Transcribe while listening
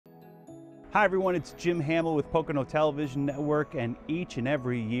Hi everyone, it's Jim Hamill with Pocono Television Network, and each and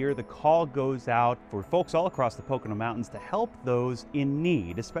every year the call goes out for folks all across the Pocono Mountains to help those in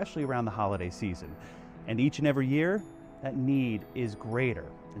need, especially around the holiday season. And each and every year, that need is greater.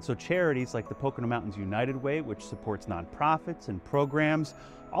 And so charities like the Pocono Mountains United Way, which supports nonprofits and programs,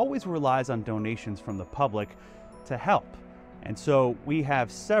 always relies on donations from the public to help. And so we have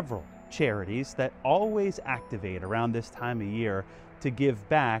several charities that always activate around this time of year to give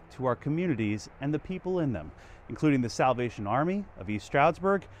back to our communities and the people in them, including the Salvation Army of East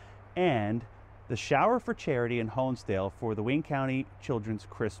Stroudsburg and the Shower for Charity in Honesdale for the Wayne County Children's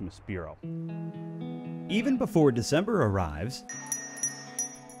Christmas Bureau. Even before December arrives,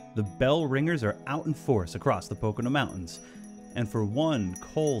 the bell ringers are out in force across the Pocono Mountains. And for one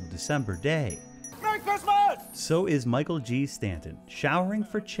cold December day, Merry Christmas! So is Michael G. Stanton, showering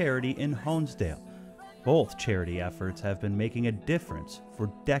for charity in Honesdale. Both charity efforts have been making a difference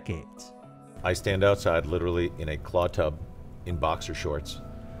for decades. I stand outside literally in a claw tub in boxer shorts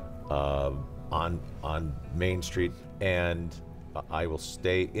on Main Street, and I will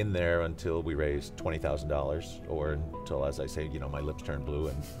stay in there until we raise $20,000, or until, as I say, you know, my lips turn blue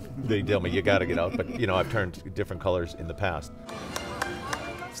and they tell me you gotta get out, but you know, I've turned different colors in the past.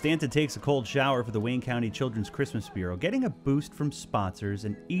 Stanton takes a cold shower for the Wayne County Children's Christmas Bureau, getting a boost from sponsors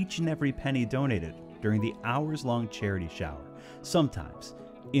and each and every penny donated during the hours-long charity shower, sometimes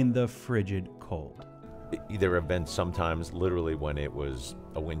in the frigid cold. There have been some times literally when it was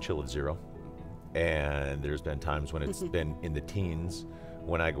a wind chill of 0, and there's been times when it's been in the teens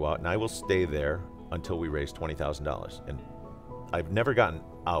when I go out, and I will stay there until we raise $20,000. And I've never gotten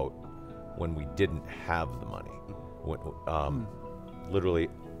out when we didn't have the money. Literally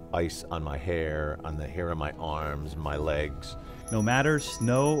ice on my hair, on the hair of my arms, my legs. No matter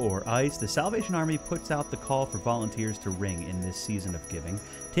snow or ice, the Salvation Army puts out the call for volunteers to ring in this season of giving,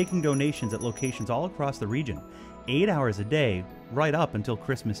 taking donations at locations all across the region, 8 hours a day, right up until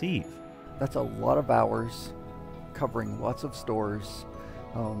Christmas Eve. That's a lot of hours, covering lots of stores.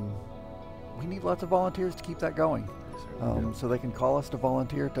 We need lots of volunteers to keep that going. So they can call us to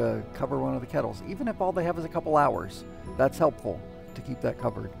volunteer to cover one of the kettles, even if all they have is a couple hours. That's helpful to keep that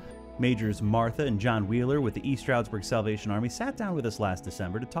covered. Majors Martha and John Wheeler with the East Stroudsburg Salvation Army sat down with us last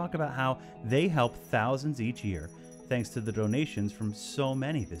December to talk about how they help thousands each year, thanks to the donations from so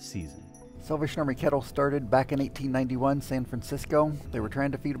many this season. Salvation Army Kettle started back in 1891, San Francisco. They were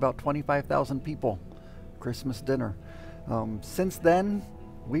trying to feed about 25,000 people Christmas dinner. Since then,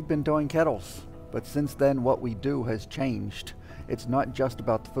 we've been doing kettles, but since then what we do has changed. It's not just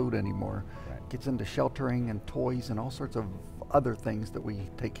about the food anymore. It gets into sheltering and toys and all sorts of other things that we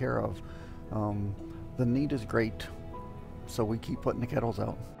take care of. The need is great, so we keep putting the kettles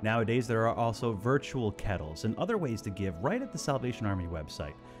out. Nowadays there are also virtual kettles and other ways to give right at the Salvation Army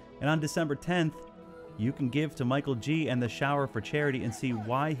website. And on December 10th, you can give to Michael G. and the Shower for Charity and see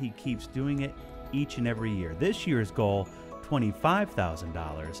why he keeps doing it each and every year. This year's goal,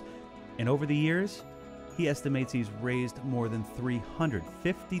 $25,000. And over the years, he estimates he's raised more than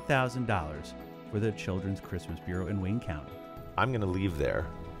 $350,000 for the Children's Christmas Bureau in Wayne County. I'm gonna leave there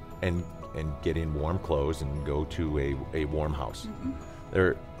and get in warm clothes and go to a warm house.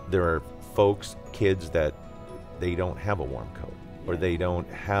 There are folks, kids, that they don't have a warm coat, or they don't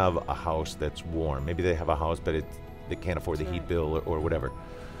have a house that's warm. Maybe they have a house, but they can't afford the heat bill or whatever.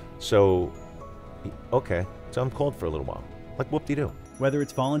 So, okay, so I'm cold for a little while. Like, whoop-de-doo. Whether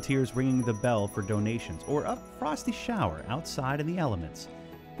it's volunteers ringing the bell for donations or a frosty shower outside in the elements,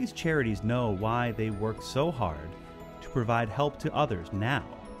 these charities know why they work so hard to provide help to others now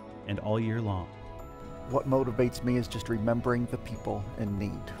and all year long. What motivates me is just remembering the people in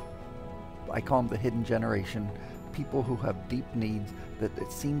need. I call them the hidden generation, people who have deep needs that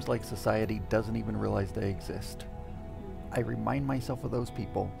it seems like society doesn't even realize they exist. I remind myself of those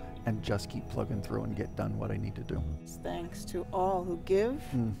people and just keep plugging through and get done what I need to do. Thanks to all who give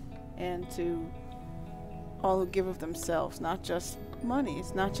and to all who give of themselves, not just money.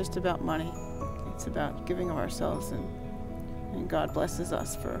 It's not just about money. It's about giving of ourselves, and God blesses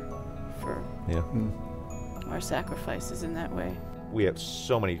us for our sacrifices in that way. We have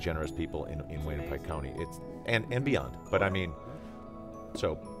so many generous people in Wayne and Pike County. It's and beyond. But I mean,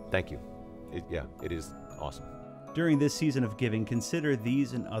 so thank you. It is awesome. During this season of giving, consider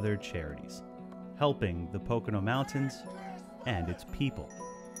these and other charities, helping the Pocono Mountains and its people.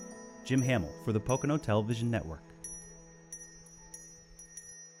 Jim Hamill for the Pocono Television Network.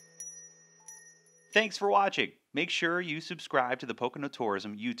 Thanks for watching. Make sure you subscribe to the Pocono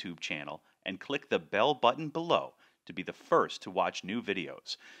Tourism YouTube channel and click the bell button below to be the first to watch new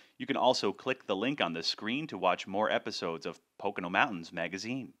videos. You can also click the link on the screen to watch more episodes of Pocono Mountains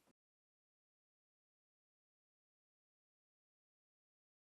magazine.